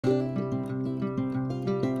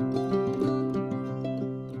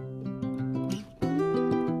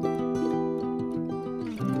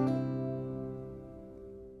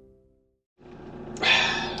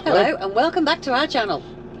and welcome back to our channel.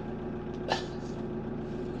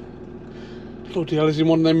 Bloody hell, is in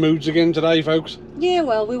one of them moods again today, folks? Yeah,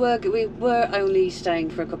 well, we were only staying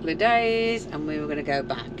for a couple of days and we were going to go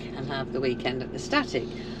back and have the weekend at the Static.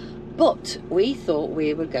 But we thought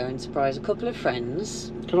we would go and surprise a couple of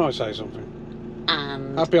friends. Can I say something?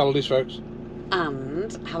 And happy holidays, folks.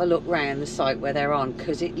 And have a look round the site where they're on,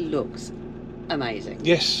 because it looks amazing.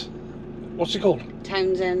 Yes. What's it called?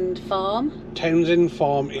 Townsend Farm. Townsend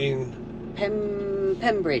Farm in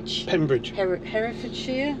Pembridge.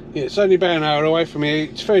 Herefordshire. Yeah, it's only about an hour away from here.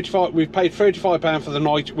 It's 35. We've paid £35 for the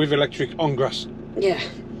night with electric on grass. Yeah.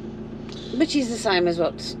 Which is the same as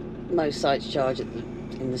what most sites charge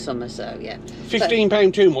in the summer, so yeah.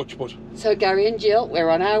 £15 too much, but. So Gary and Jill, we're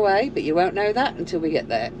on our way, but you won't know that until we get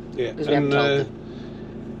there. Yeah. Because we haven't told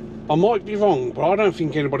them. I might be wrong, but I don't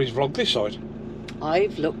think anybody's vlogged this side.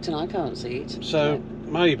 I've looked and I can't see it. So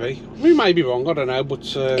maybe we may be wrong. I don't know,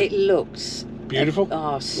 but it looks beautiful.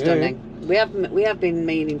 Stunning. Yeah. We have been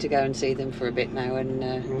meaning to go and see them for a bit now,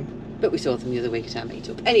 and but we saw them the other week at our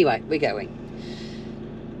meetup. Anyway, we're going,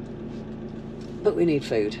 but we need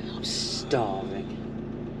food. I'm starving.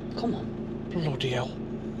 Come on. Bloody hell.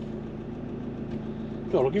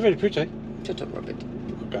 Oh, look, you're very pretty. Shut up, Robert.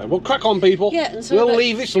 Okay, well, crack on, people. Yeah, and we'll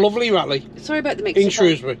leave this lovely rally. Sorry about the mix in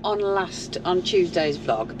Shrewsbury on Tuesday's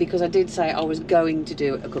vlog, because I did say I was going to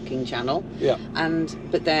do a cooking channel. Yeah. And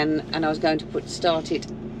I was going to start it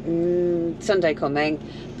Sunday coming,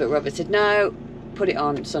 but Robert said no, put it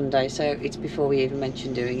on Sunday, so it's before we even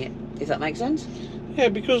mentioned doing it. If that makes sense. Yeah,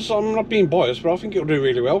 because I'm not being biased, but I think it'll do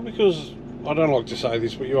really well, because I don't like to say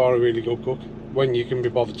this, but you are a really good cook when you can be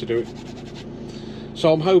bothered to do it.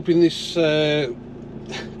 So I'm hoping this.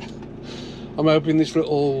 I'm hoping this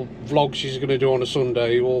little vlog she's going to do on a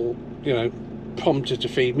Sunday will, you know, prompt her to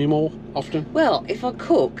feed me more often. Well, if I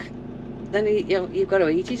cook, then you've got to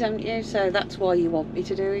eat it, haven't you? So that's why you want me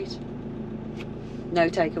to do it. No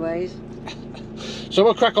takeaways. So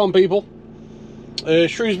we'll crack on, people.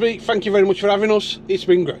 Shrewsbury, thank you very much for having us. It's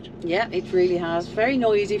been great. Yeah, it really has. Very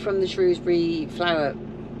noisy from the Shrewsbury Flower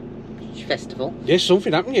Festival. Yes,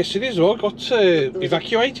 something happened yesterday as well. Got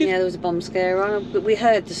evacuated. Yeah, there was a bomb scare on, but we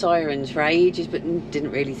heard the sirens for ages, but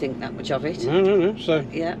didn't really think that much of it. No. So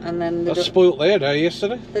yeah, and then that spoilt their day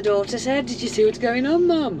yesterday. The daughter said, "Did you see what's going on,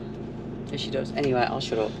 Mum?" Yes, she does. Anyway, I'll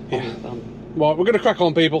shut up. Yeah. Right, we're going to crack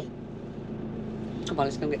on, people. Come on,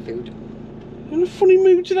 let's go and get food. You're in a funny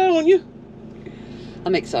mood today, aren't you?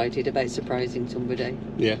 I'm excited about surprising somebody.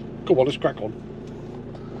 Yeah. Come on, let's crack on.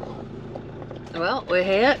 Well, we're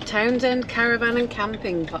here, Townsend Caravan and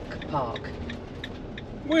Camping Park.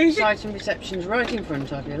 Where is it? Site and reception's right in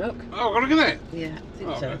front of you, look. Oh, I've got to go there? Yeah, I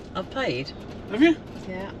think so. Okay. I've paid. Have you?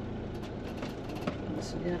 Yeah.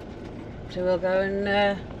 Yeah. So we'll go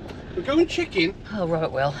and... We'll go and check in. Oh,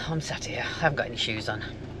 Robert will. I'm sat here. I haven't got any shoes on.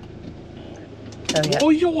 So, yeah.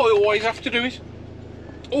 Oh, you always have to do it.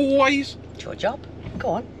 Always. It's your job.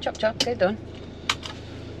 Go on, chop, get it done.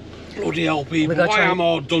 Bloody hell, people. I am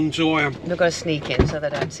hard done to, I am. We've got to sneak in so they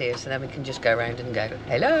don't see us, and then we can just go around and go,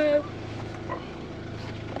 hello.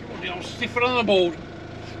 Bloody hell, stiffer on the board.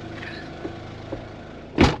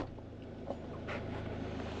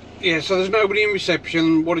 Yeah, so there's nobody in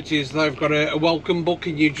reception. What it is, they've got a welcome book,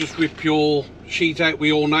 and you just rip your sheet out with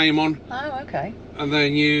your name on. Oh, okay. And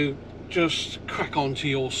then you just crack on to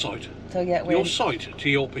your site. So yeah, your site to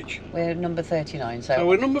your pitch. We're number 39, so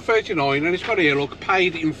we're number 39, and it's got here, look,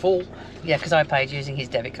 paid in full. Yeah, because I paid using his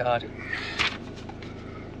debit card.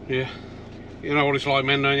 Yeah, you know what it's like,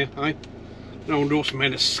 men, don't you? Eh? No wonder us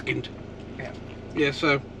men are skint. Yeah. Yeah,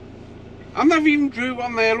 so, and they've even drew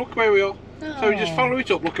on there. Look where we are. Oh. So we just follow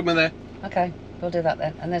it up. Look at me there. Okay, we'll do that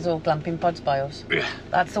then. And there's all glamping pods by us. Yeah.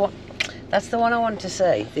 That's the one. That's the one I want to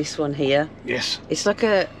see. This one here. Yes. It's like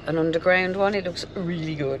an underground one. It looks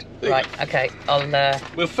really good. Yeah. Right. Okay. I'll.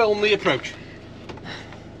 We'll film the approach.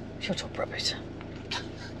 Shut up, Robert.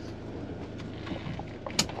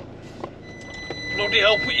 Bloody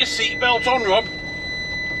hell! Put your seatbelt on, Rob.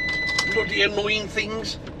 Bloody annoying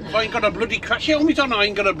things. If I ain't got a bloody crash helmet on, I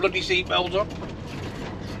ain't got a bloody seatbelt on.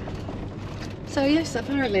 So yes,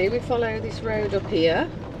 apparently we follow this road up here.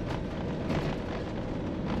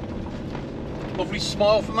 Lovely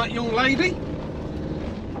smile from that young lady.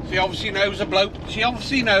 She obviously knows a bloke. She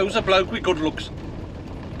obviously knows a bloke with good looks.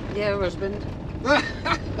 Yeah, her husband.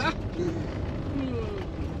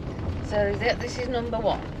 So this is number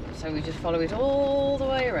 1. So we just follow it all the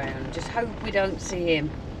way around. Just hope we don't see him.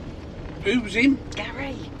 Who's him?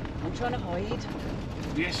 Gary. I'm trying to hide.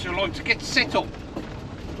 Yes, you like to get set up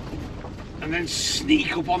and then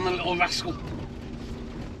sneak up on the little rascal.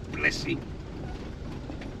 Bless him.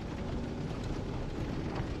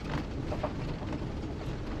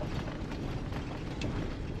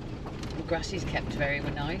 grass is kept very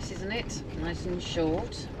nice, isn't it? Nice and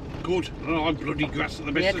short. Good. I don't like bloody grass at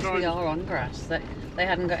the best Yeah, of because times. we are on grass. They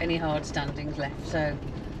hadn't got any hard standings left, so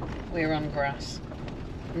we're on grass.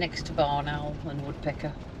 Next to barn owl and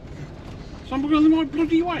woodpecker. So I'm going the right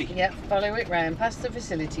bloody way. Yep, follow it round past the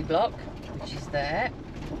facility block, which is there.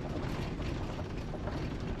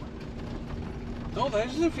 Oh,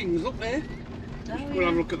 there's the things up there. Oh, We'll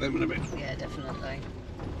have a look at them in a bit. Yeah, definitely.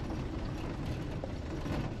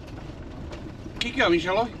 Keep going,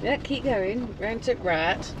 shall I? Yeah, keep going. Round to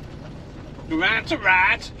rat.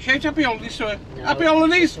 Right. Shout happy holidays to her. No, Happy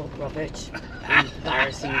holidays. Talk rubbish.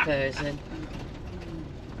 Embarrassing person.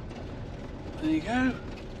 There you go.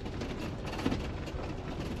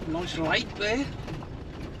 Nice lake there.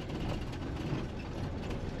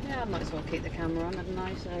 Yeah, I might as well keep the camera on, hadn't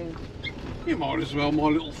I? So. You might as well, my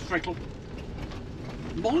little freckle.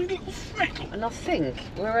 My little freckle. And I think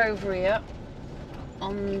we're over here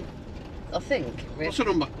on. I think. What's the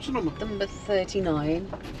number? What's the number? Number 39.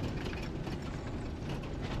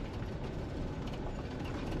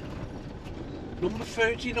 Number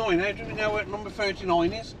 39. How do we know what number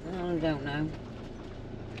 39 is? I don't know.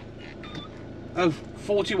 Oh,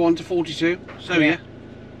 41 to 42. So yeah.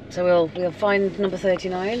 So we'll find number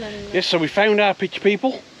 39 and. Yes, so we found our pitch,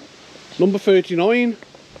 people. Number 39.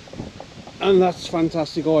 And that's a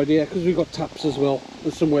fantastic idea because we've got taps as well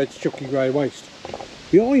and somewhere to chuck your grey waste.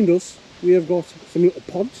 Behind us we have got some little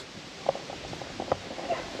pods.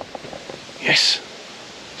 Yes,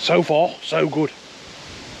 so far so good.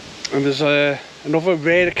 And there's another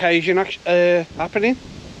rare occasion happening.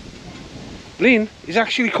 Lynn is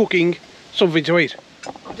actually cooking something to eat.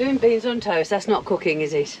 I'm doing beans on toast. That's not cooking,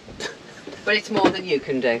 is it? But it's more than you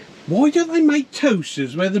can do. Why don't they make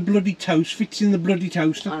toasters where the bloody toast fits in the bloody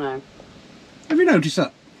toaster? I know. Have you noticed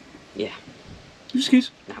that? Yeah. Just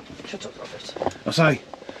kiss. No, shut up, Robert. I say,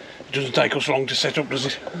 it doesn't take us long to set up, does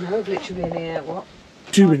it? No, we've literally been here, what?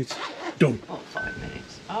 2 minutes. Done. Oh, 5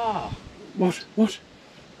 minutes. Oh. What? What?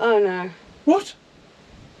 Oh, no. What?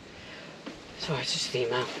 Sorry, it's just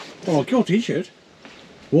female. Oh, your t-shirt.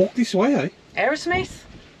 Walk this way, eh? Aerosmith?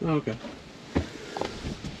 Oh, okay.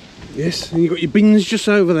 Yes, and you've got your bins just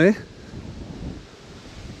over there.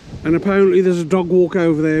 And apparently there's a dog walk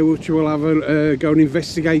over there which we'll have a go and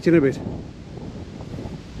investigate in a bit.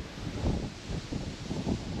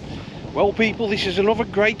 Well people, this is another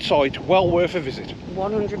great site, well worth a visit.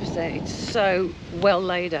 100%. It's so well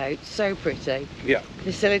laid out, so pretty. Yeah.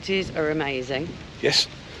 Facilities are amazing. Yes.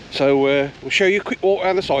 So we'll show you a quick walk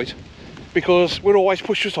around the site because we're always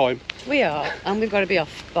pushed for time. We are, and we've got to be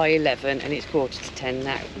off by 11 and it's 10:15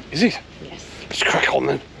 now. Is it? Yes. Let's crack on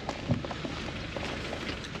then.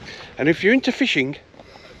 And if you're into fishing,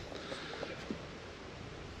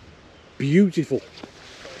 beautiful.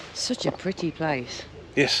 Such a pretty place.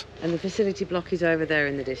 Yes. And the facility block is over there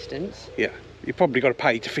in the distance. Yeah. You probably got to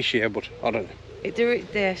pay to fish here, but I don't know.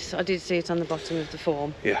 Yes, I did see it on the bottom of the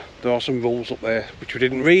form. Yeah, there are some rules up there which we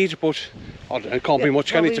didn't read, but I don't know, can't be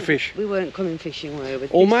much, can it, to fish? We weren't coming fishing, were we?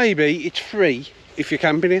 Or maybe it's free if you're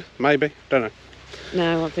camping here, maybe, don't know.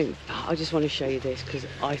 No, I just want to show you this because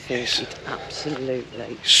I think Yes. it's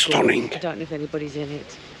absolutely Stunning. gorgeous. I don't know if anybody's in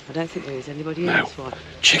it. I don't think there is anybody in No. this one.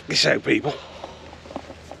 Check this out, people.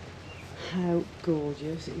 How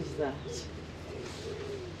gorgeous is that?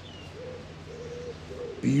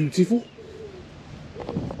 Beautiful.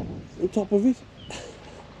 On top of it.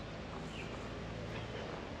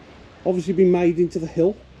 Obviously been made into the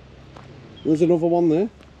hill. There's another one there.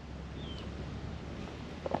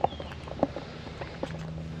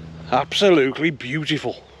 Absolutely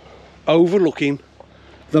beautiful. Overlooking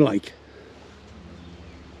the lake.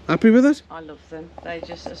 Happy with it? I love them. They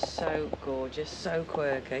just are so gorgeous, so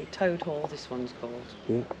quirky. Toad Hall, this one's called.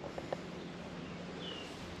 Yeah.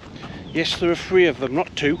 Yes, there are 3 of them,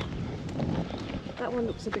 not 2. That one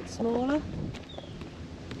looks a bit smaller.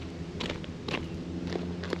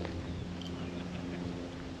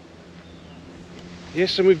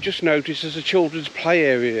 Yes, and we've just noticed there's a children's play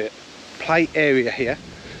area here,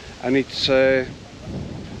 and it's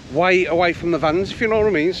way away from the vans, if you know what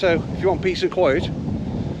I mean. So if you want peace and quiet,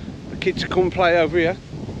 the kids can come and play over here.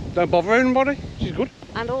 Don't bother anybody, which is good.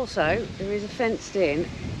 And also, there is a fenced-in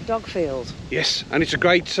dog field. Yes, and it's a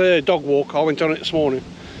great dog walk. I went on it this morning.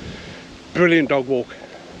 Brilliant dog walk.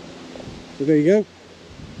 So there you go.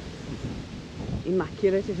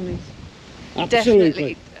 Immaculate, isn't it? Absolutely.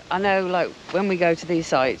 Definitely. I know, like, when we go to these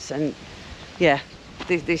sites, and yeah,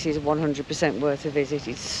 this is 100% worth a visit.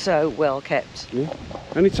 It's so well kept. Yeah.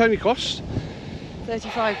 And it's only costs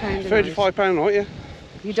 £35 a night. £35 a night, yeah.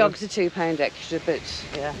 Your dogs are £2 extra, but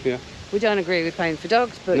yeah. Yeah. We don't agree with paying for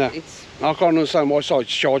dogs, but No. it's... I can't understand why sites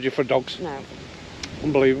charge you for dogs. No.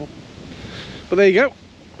 Unbelievable. But there you go.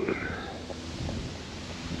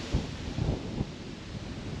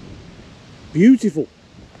 Beautiful.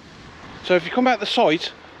 So if you come out the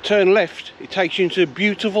site, turn left, it takes you into a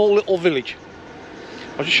beautiful little village.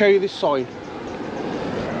 I'll just show you this sign.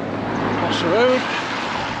 Across the road.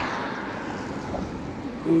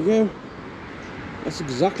 There you go. That's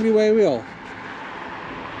exactly where we are.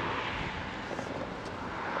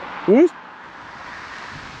 Right?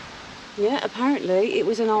 Yeah, apparently it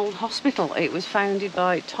was an old hospital. It was founded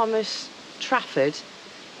by Thomas Trafford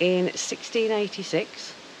in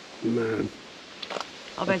 1686. Man,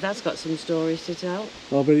 I bet that's got some stories to tell.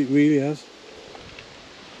 I bet it really has.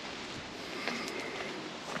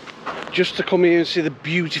 Just to come here and see the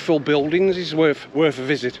beautiful buildings is worth a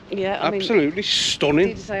visit. Yeah, I absolutely mean, stunning.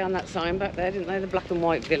 They did say on that sign back there, didn't they? The black and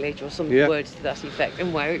white village or some Yeah. words to that effect,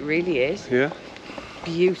 and where it really is. Yeah.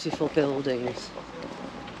 Beautiful buildings.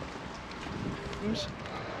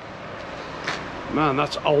 Man,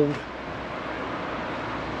 that's old.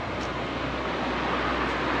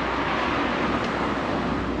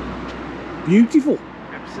 Beautiful.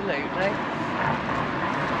 Absolutely.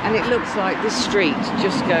 And it looks like this street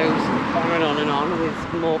just goes on and on and on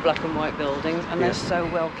with more black and white buildings, and they're so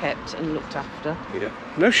well kept and looked after. Yeah.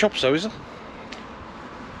 No shops though, is there?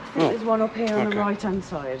 I think there's one up here on the right hand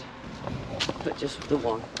side, but just the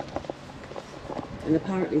one. And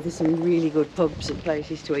apparently there's some really good pubs and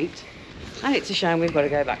places to eat, and it's a shame we've got to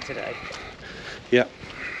go back today. Yeah,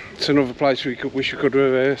 it's another place we wish we could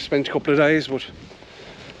have spent a couple of days, but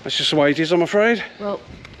that's just the way it is, I'm afraid. Well,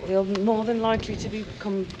 we'll more than likely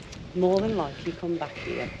come back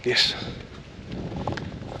here. Yes.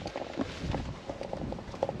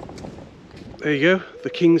 There you go, the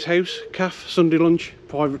King's House, cafe, Sunday lunch,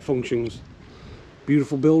 private functions.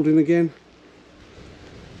 Beautiful building again.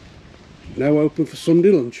 Now open for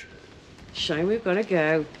Sunday lunch. Shame we've got to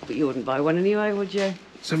go, but you wouldn't buy one anyway, would you?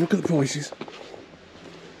 Let's have a look at the prices.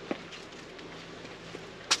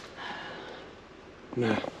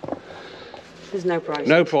 No. There's no prices.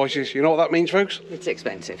 No prices. You know what that means, folks? It's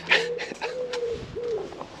expensive.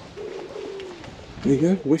 There you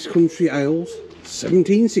go, West Country Ales,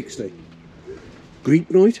 1760. Greek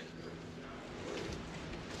night.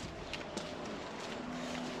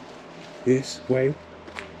 Yes, wow.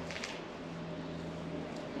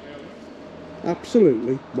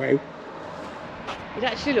 Absolutely, wow. It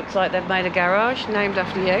actually looks like they've made a garage named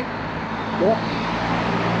after you. What?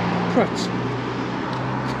 Pratt's.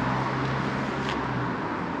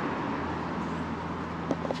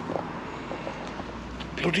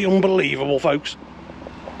 Bloody unbelievable, folks.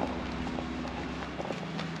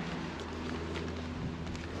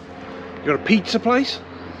 You got a pizza place,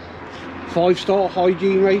 5-star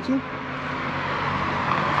hygiene rating.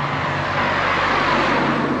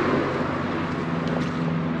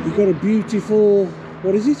 You've got a beautiful,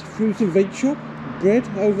 what is it, fruit and veg shop, bread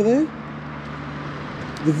over there.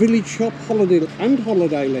 The village shop holiday let.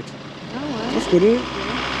 Oh wow. That's good, isn't it? Yeah.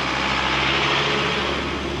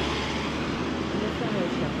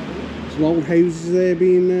 Some old houses there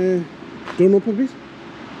being done up a bit.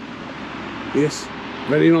 Yes,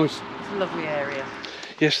 very nice. It's a lovely area.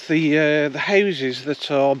 Yes, the houses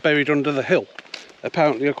that are buried under the hill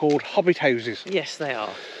apparently are called hobbit houses. Yes, they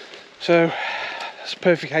are. So it's a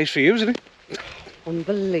perfect house for you, isn't it?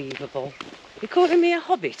 Unbelievable. You're calling me a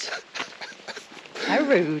hobbit? How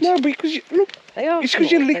rude. No, because you, look, They are it's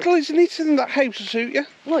because you're small. little, isn't it? And that house will suit you.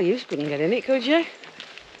 Well, you couldn't get in it, could you?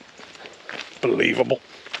 Believable.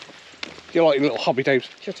 You like your little hobbit house?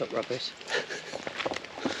 Shut up, Robert.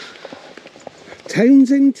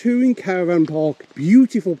 Townsend Touring Park,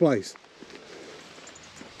 beautiful place.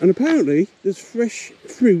 And apparently there's fresh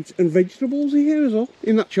fruit and vegetables here as well,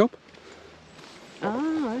 in that shop.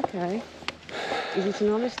 Ah, okay. Is it an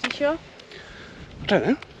honesty shop? I don't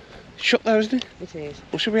know. It's shut there, isn't it? It is.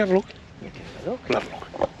 Well, should we have a look? You can have a look. We'll have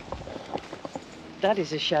a look. That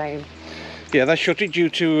is a shame. Yeah, they shut it due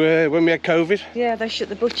to when we had COVID. Yeah, they shut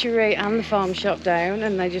the butchery and the farm shop down,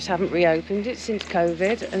 and they just haven't reopened it since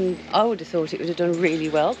COVID. And I would have thought it would have done really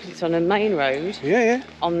well because it's on a main road. Yeah, yeah.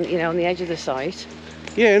 On on the edge of the site.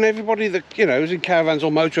 Yeah, and everybody that is in caravans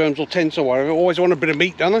or motorhomes or tents or whatever always want a bit of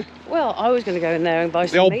meat, don't they? Well, I was going to go in there and buy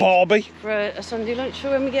some The old meat Barbie. for a Sunday lunch for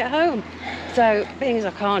when we get home. So, being as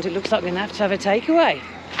I can't, it looks like we're going to have a takeaway.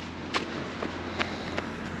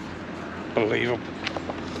 Believable.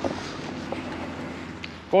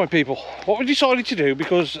 Right, people, what we decided to do,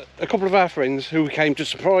 because a couple of our friends who we came to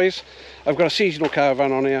surprise have got a seasonal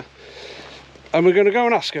caravan on here, and we're going to go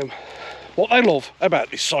and ask them what they love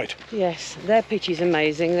about this site. Yes, their pitch is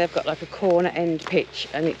amazing. They've got like a corner end pitch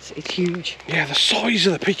and it's huge. Yeah, the size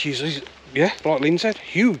of the pitches is, yeah, like Lynn said,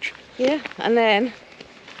 huge. Yeah, and then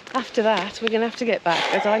after that we're going to have to get back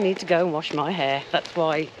because I need to go and wash my hair. That's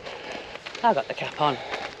why I got the cap on.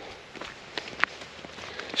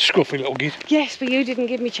 Scruffy little git. Yes, but you didn't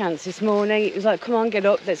give me chance this morning. It was like, come on, get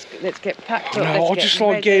up, let's get packed up. No, I just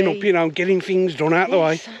like getting up, you know, getting things done out the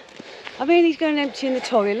way. I mean, he's going empty in the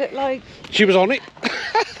toilet, like... She was on it.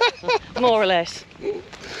 More or less.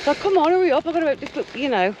 So come on, hurry up, I've got to open this book, you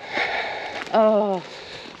know. Oh.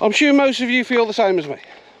 I'm sure most of you feel the same as me.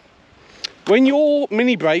 When your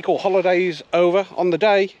mini break or holiday is over, on the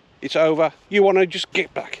day it's over, you want to just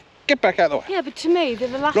get back out the way. Yeah, but to me, the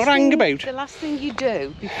last Not hang about. The last thing you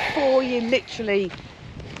do before you literally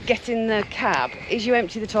get in the cab is you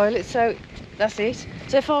empty the toilet, so that's it.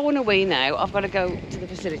 So if I want to wee now, I've got to go to the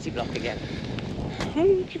facility block again.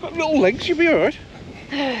 You've got little legs, you'll be alright.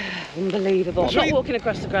 Unbelievable. I'm not walking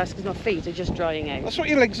across the grass because my feet are just drying out. That's what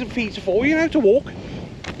your legs and feet are for, you know, to walk.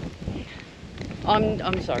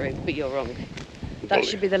 I'm sorry, but you're wrong. That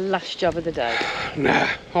should be the last job of the day. Nah,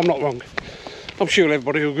 I'm not wrong. I'm sure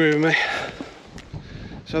everybody will agree with me.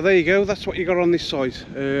 So there you go, that's what you got on this site.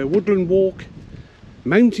 Woodland walk,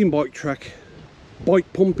 mountain bike track,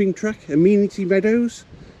 bike pumping track, amenity meadows,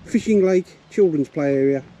 fishing lake, children's play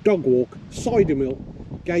area, dog walk, cider mill,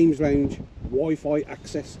 games lounge, Wi-Fi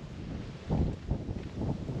access.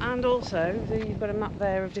 And also, you've got a map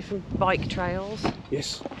there of different bike trails.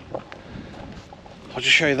 Yes. I'll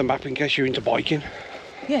just show you the map in case you're into biking.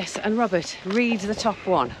 Yes, and Robert, read the top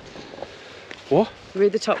one. What?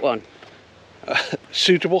 Read the top one.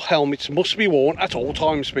 Suitable helmets must be worn at all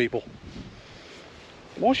times, people.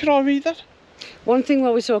 Why should I read that? One thing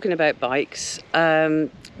while we're talking about bikes,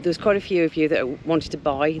 there's quite a few of you that wanted to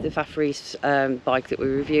buy the Fafry's bike that we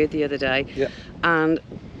reviewed the other day. Yeah. And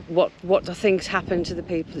what I think's happened to the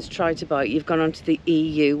people that's tried to buy it, you've gone onto the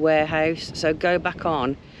EU warehouse, so go back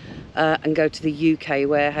on and go to the UK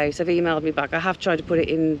warehouse. They've emailed me back. I have tried to put it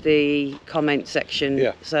in the comment section.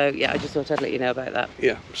 Yeah. So yeah, I just thought I'd let you know about that.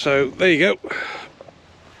 Yeah, so there you go.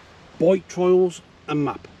 Bike trials and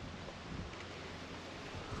map.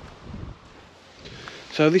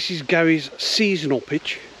 So this is Gary's seasonal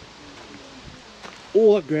pitch.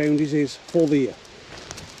 All that ground is for the year.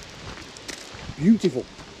 Beautiful.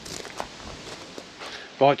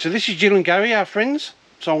 Right, so this is Jill and Gary, our friends.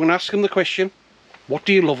 So I'm going to ask them the question, what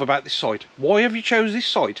do you love about this site? Why have you chose this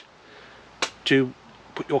site to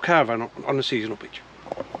put your caravan on a seasonal pitch?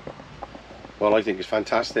 Well, I think it's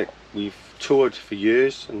fantastic. We've toured for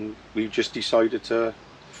years and we've just decided to,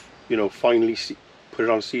 you know, finally put it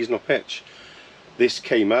on a seasonal pitch. This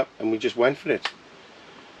came up and we just went for it.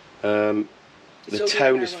 The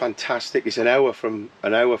town is fantastic. It's an hour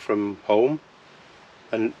from home,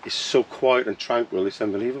 and it's so quiet and tranquil. It's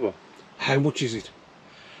unbelievable. How much is it?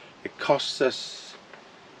 It costs us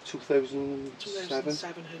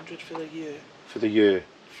 2,700 for the year. For the year.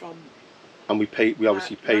 From. And we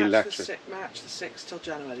obviously pay electric. March the 6th till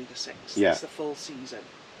January the 6th. Yeah. That's the full season.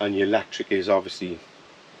 And your electric is obviously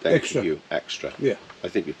extra. Yeah. I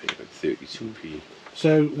think we pay about 32p.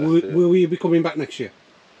 So will you be coming back next year?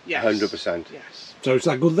 Yes. 100%. Yes. So is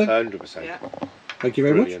that good then? 100%. Yeah. Thank you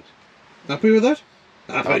very Brilliant. much. Happy with that?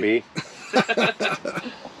 Happy.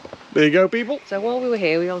 There you go, people. So while we were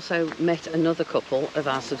here, we also met another couple of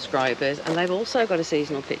our subscribers, and they've also got a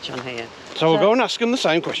seasonal pitch on here. So we'll go and ask them the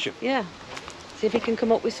same question. Yeah. See if he can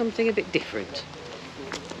come up with something a bit different.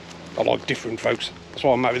 I like different folks. That's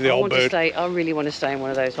why I'm married the old bird. I really want to stay in one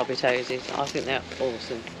of those hobbit houses. I think they're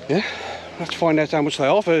awesome. Yeah. Let's find out how much they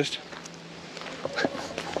are first.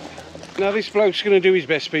 Now this bloke's going to do his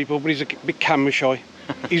best, people, but he's a bit camera shy.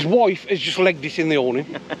 His wife has just legged it in the awning.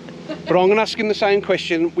 But I'm going to ask him the same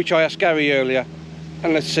question which I asked Gary earlier,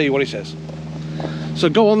 and let's see what he says. So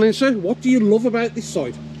go on then, sir. What do you love about this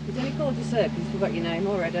site? He's only called you sir because he's forgot your name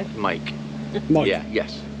already. Mike. Mike. Yeah,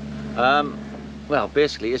 yes. Well,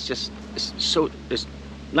 basically, it's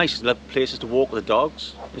nice places to walk with the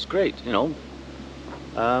dogs. It's great, you know.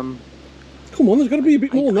 Come on, there's got to be a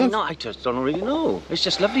bit more than that. No, I just don't really know. It's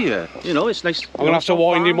just lovely here. You know, it's nice. I'm going to have to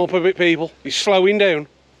wind him up a bit, people. He's slowing down.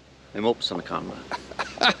 I'm up on the camera.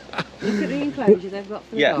 Look at the enclosure they've got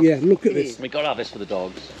for the dogs. Yeah, look at this. We got to have this for the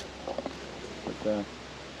dogs. But,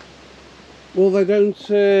 well, they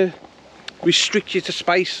don't restrict you to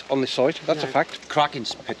space on this site. That's a fact. cracking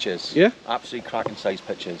pictures. Yeah? Absolutely cracking size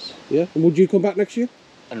pictures. Yeah, and would you come back next year?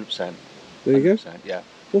 100%. There you go. Yeah.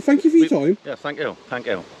 Well, thank you for your time. Yeah, thank you. Thank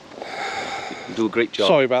you. You do a great job.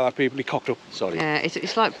 Sorry about that, people. He cocked up. Sorry. Yeah,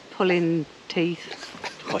 it's like pulling teeth.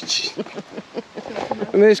 Oh, gee.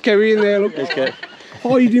 And there's Kerry in there, look. Let's go.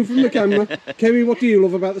 Hiding from the camera. Kerry, what do you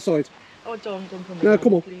love about the site? Oh, don't come No, on,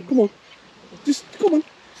 come on, please. come on. Just, come on.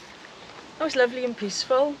 Oh, it's lovely and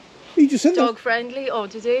peaceful. He just said Dog friendly. Oh,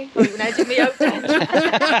 did he? Oh, you edited me out then.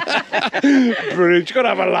 that. Brilliant, you've got to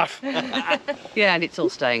have a laugh. Yeah, and it's all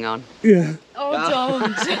staying on. Yeah, Oh,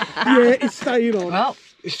 don't. yeah, it's staying on. Well,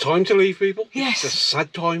 It's time to leave, people. Yes. It's a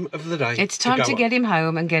sad time of the day. it's time to go get him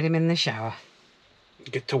home and get him in the shower.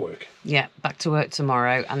 Get to work. Yeah, back to work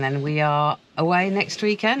tomorrow, and then we are away next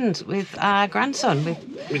weekend with our grandson.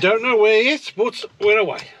 We don't know where yet, but we're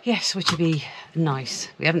away. Yes, which would be nice.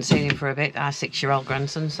 We haven't seen him for a bit, our 6-year-old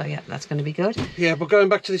grandson, so yeah, that's going to be good. Yeah, but going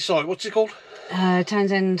back to this site, what's it called?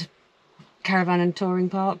 Townsend Caravan and Touring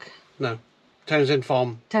Park. No, Townsend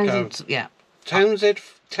Farm. Townsend, yeah. Townsend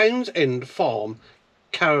Farm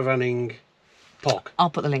Caravanning Park. I'll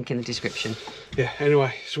put the link in the description. Yeah,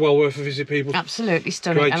 anyway, it's well worth a visit, people. Absolutely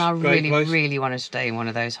stunning, Great- and I great place. really want to stay in one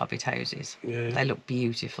of those hobbit houses. Yeah. They look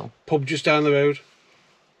beautiful. Pub just down the road.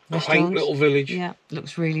 Quaint Restaurants. little village. Yeah,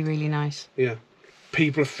 looks really nice. Yeah.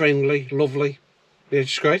 People are friendly, lovely. Yeah,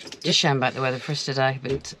 just great. Just shame about the weather for us today,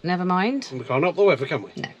 but never mind. We can't help the weather, can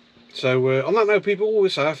we? No. So, on that note, people, we'll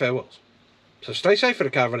say our farewells. So stay safe for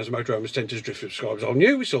the caravanners, motorhomes, tenters, drift subscribers on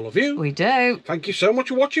you. We still love you. We do. Thank you so much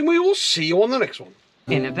for watching. We will see you on the next one.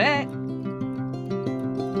 In a bit.